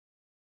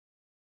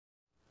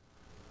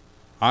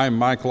I'm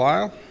Mike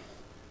Lyle,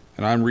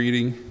 and I'm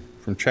reading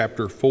from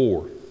chapter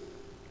 4.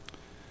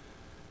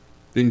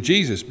 Then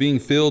Jesus, being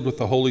filled with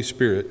the Holy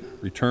Spirit,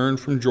 returned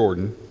from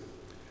Jordan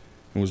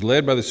and was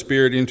led by the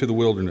Spirit into the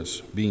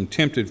wilderness, being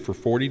tempted for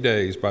 40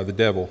 days by the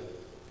devil.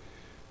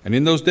 And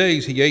in those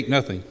days he ate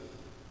nothing,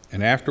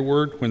 and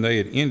afterward, when they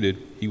had ended,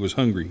 he was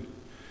hungry.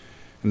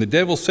 And the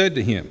devil said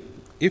to him,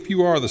 "If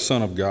you are the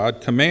Son of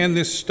God, command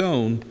this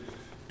stone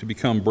to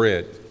become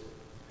bread."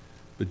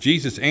 But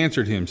Jesus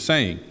answered him,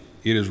 saying,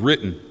 "It is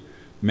written,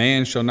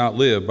 man shall not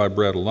live by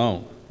bread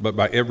alone, but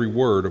by every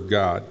word of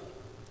God."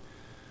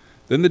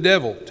 Then the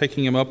devil,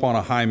 taking him up on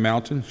a high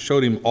mountain,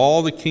 showed him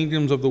all the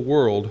kingdoms of the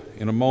world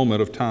in a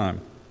moment of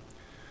time.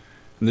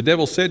 And the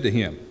devil said to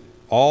him,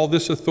 "All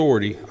this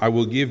authority I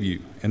will give you,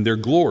 and their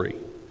glory,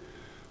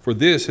 for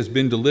this has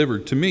been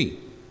delivered to me,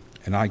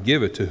 and I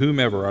give it to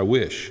whomever I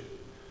wish.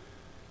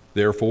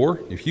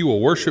 Therefore, if you will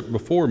worship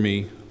before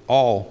me,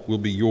 all will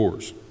be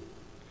yours."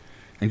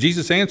 And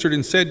Jesus answered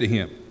and said to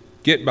him,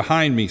 "Get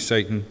behind me,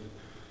 Satan,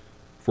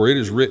 for it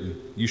is written,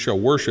 you shall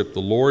worship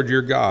the Lord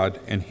your God,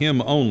 and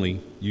him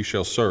only you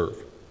shall serve."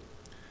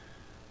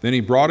 Then he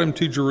brought him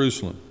to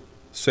Jerusalem,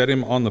 set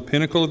him on the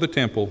pinnacle of the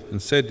temple,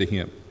 and said to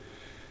him,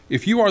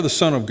 "If you are the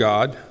Son of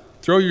God,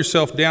 throw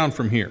yourself down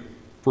from here,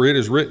 for it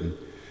is written,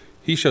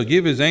 he shall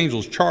give his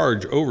angels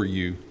charge over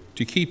you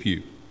to keep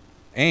you,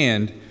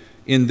 and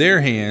in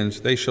their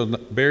hands they shall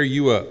bear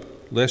you up,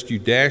 lest you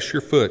dash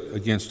your foot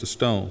against a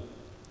stone."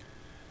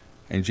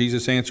 And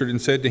Jesus answered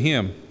and said to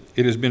him,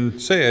 "It has been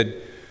said,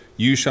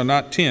 you shall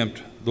not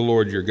tempt the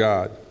Lord your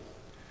God."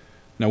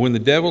 Now when the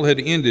devil had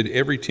ended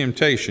every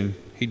temptation,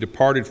 he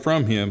departed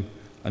from him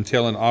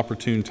until an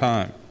opportune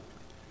time.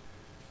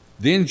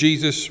 Then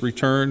Jesus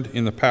returned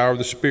in the power of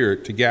the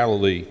Spirit to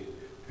Galilee,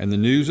 and the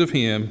news of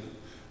him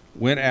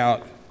went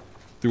out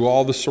through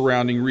all the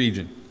surrounding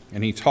region,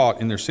 and he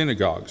taught in their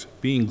synagogues,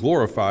 being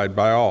glorified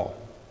by all.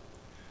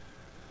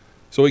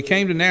 So he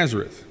came to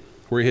Nazareth,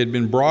 where he had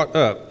been brought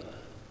up.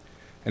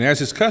 And as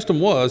his custom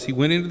was, he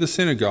went into the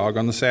synagogue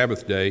on the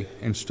Sabbath day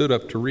and stood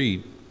up to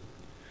read.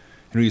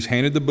 And he was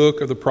handed the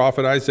book of the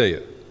prophet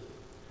Isaiah.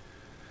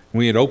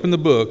 When he had opened the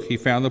book, he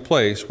found the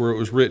place where it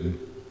was written,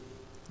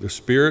 "The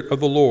Spirit of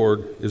the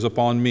Lord is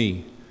upon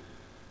me,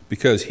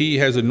 because he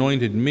has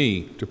anointed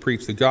me to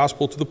preach the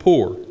gospel to the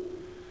poor.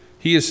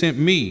 He has sent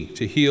me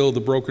to heal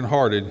the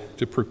brokenhearted,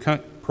 to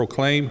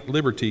proclaim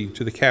liberty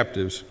to the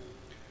captives,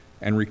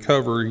 and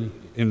recovery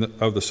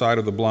of the sight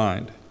of the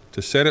blind,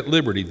 to set at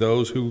liberty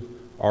those who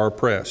are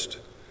oppressed,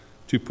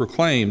 to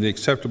proclaim the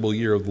acceptable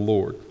year of the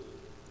Lord."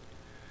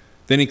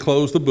 Then he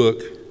closed the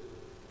book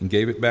and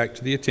gave it back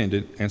to the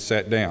attendant and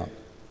sat down.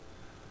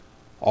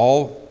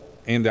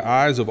 And the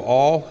eyes of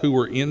all who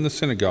were in the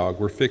synagogue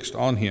were fixed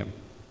on him,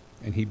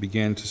 and he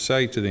began to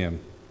say to them,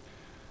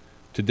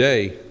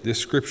 "Today this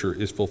scripture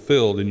is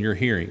fulfilled in your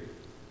hearing."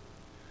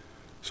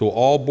 So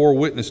all bore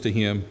witness to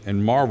him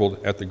and marveled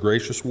at the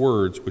gracious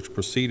words which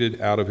proceeded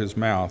out of his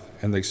mouth,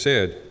 and they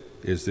said,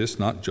 "Is this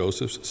not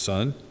Joseph's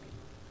son?"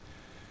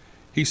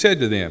 He said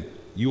to them,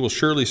 "You will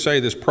surely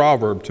say this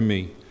proverb to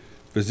me,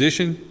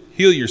 'Physician,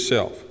 heal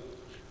yourself.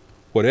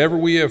 Whatever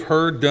we have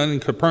heard done in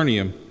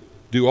Capernaum,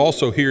 do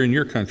also here in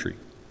your country.'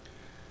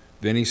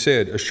 Then he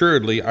said,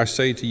 'Assuredly, I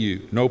say to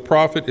you, no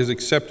prophet is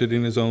accepted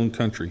in his own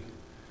country.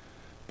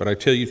 But I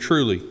tell you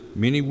truly,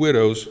 many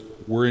widows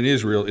were in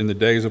Israel in the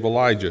days of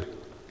Elijah,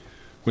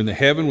 when the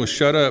heaven was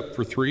shut up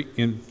for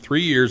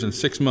 3 years and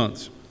 6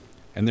 months,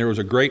 and there was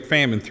a great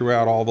famine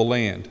throughout all the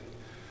land.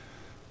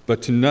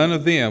 But to none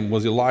of them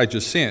was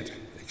Elijah sent,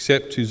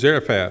 except to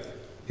Zarephath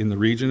in the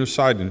region of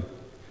Sidon,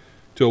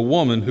 to a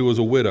woman who was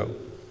a widow.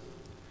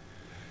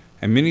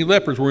 And many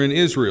lepers were in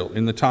Israel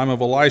in the time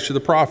of Elisha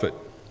the prophet,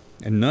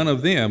 and none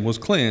of them was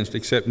cleansed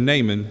except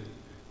Naaman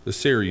the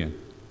Syrian."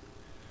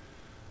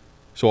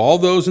 So all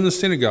those in the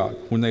synagogue,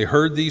 when they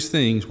heard these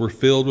things, were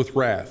filled with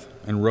wrath,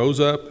 and rose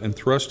up and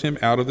thrust him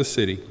out of the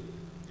city.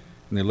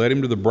 And they led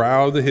him to the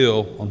brow of the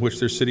hill on which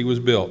their city was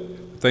built,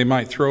 that they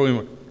might throw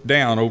him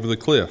down over the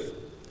cliff.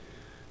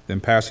 Then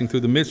passing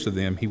through the midst of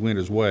them, he went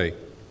his way.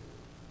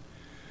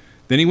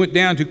 Then he went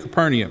down to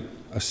Capernaum,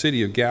 a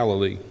city of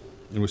Galilee,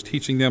 and was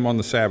teaching them on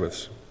the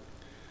Sabbaths.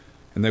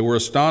 And they were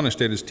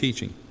astonished at his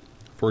teaching,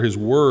 for his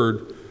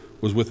word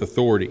was with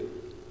authority.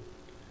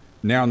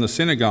 Now in the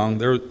synagogue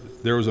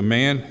there was a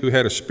man who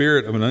had a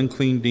spirit of an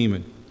unclean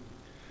demon.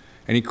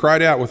 And he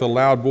cried out with a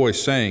loud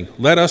voice, saying,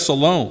 "Let us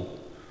alone.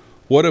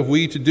 What have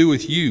we to do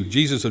with you,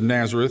 Jesus of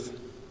Nazareth?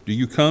 Do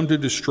you come to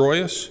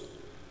destroy us?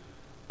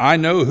 I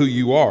know who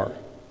you are,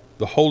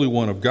 the Holy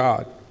One of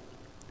God."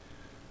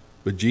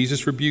 But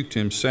Jesus rebuked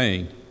him,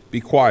 saying, "Be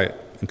quiet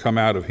and come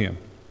out of him."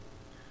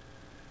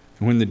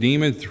 And when the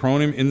demon had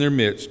thrown him in their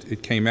midst,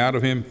 it came out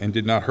of him and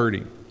did not hurt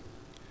him.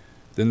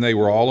 Then they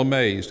were all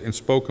amazed and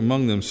spoke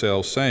among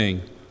themselves,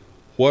 saying,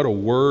 "What a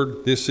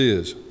word this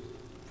is!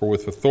 For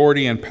with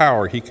authority and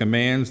power he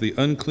commands the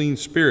unclean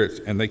spirits,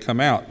 and they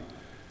come out."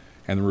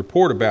 And the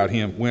report about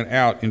him went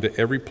out into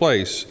every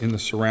place in the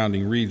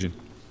surrounding region.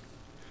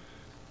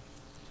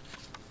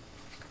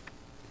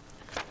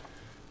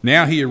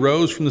 Now he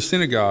arose from the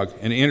synagogue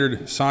and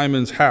entered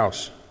Simon's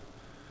house.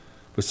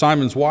 But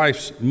Simon's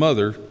wife's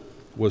mother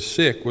was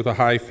sick with a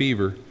high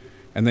fever,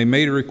 and they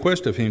made a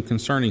request of him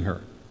concerning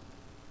her.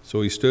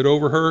 So he stood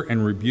over her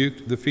and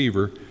rebuked the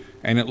fever,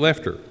 and it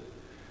left her.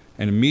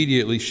 And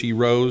immediately she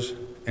rose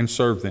and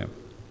served them.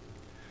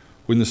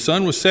 When the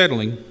sun was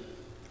setting,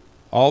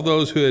 all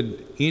those who had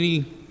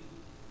any...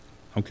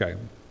 Okay,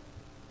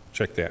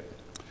 check that.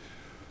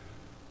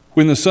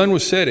 When the sun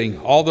was setting,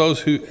 all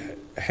those who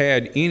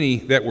had any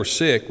that were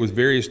sick with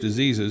various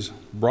diseases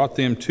brought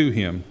them to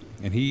him,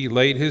 and he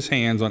laid his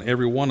hands on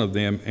every one of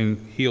them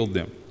and healed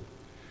them.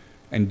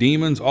 And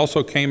demons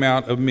also came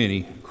out of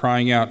many,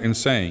 crying out and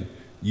saying,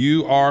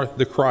 "You are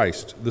the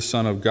Christ, the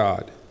Son of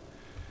God."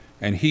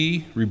 And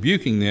he,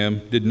 rebuking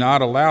them, did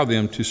not allow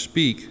them to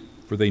speak,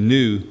 for they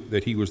knew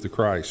that he was the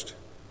Christ.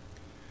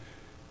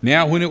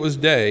 Now when it was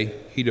day,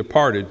 he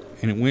departed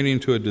and went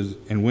into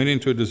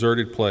a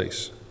deserted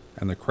place.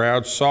 And the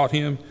crowd sought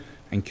him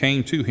and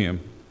came to him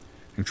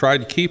and tried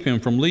to keep him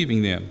from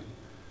leaving them.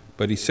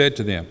 But he said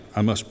to them,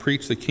 "I must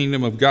preach the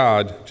kingdom of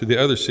God to the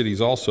other cities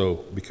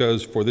also,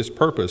 because for this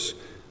purpose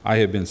I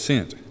have been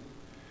sent."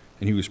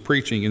 And he was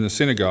preaching in the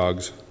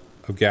synagogues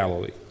of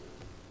Galilee.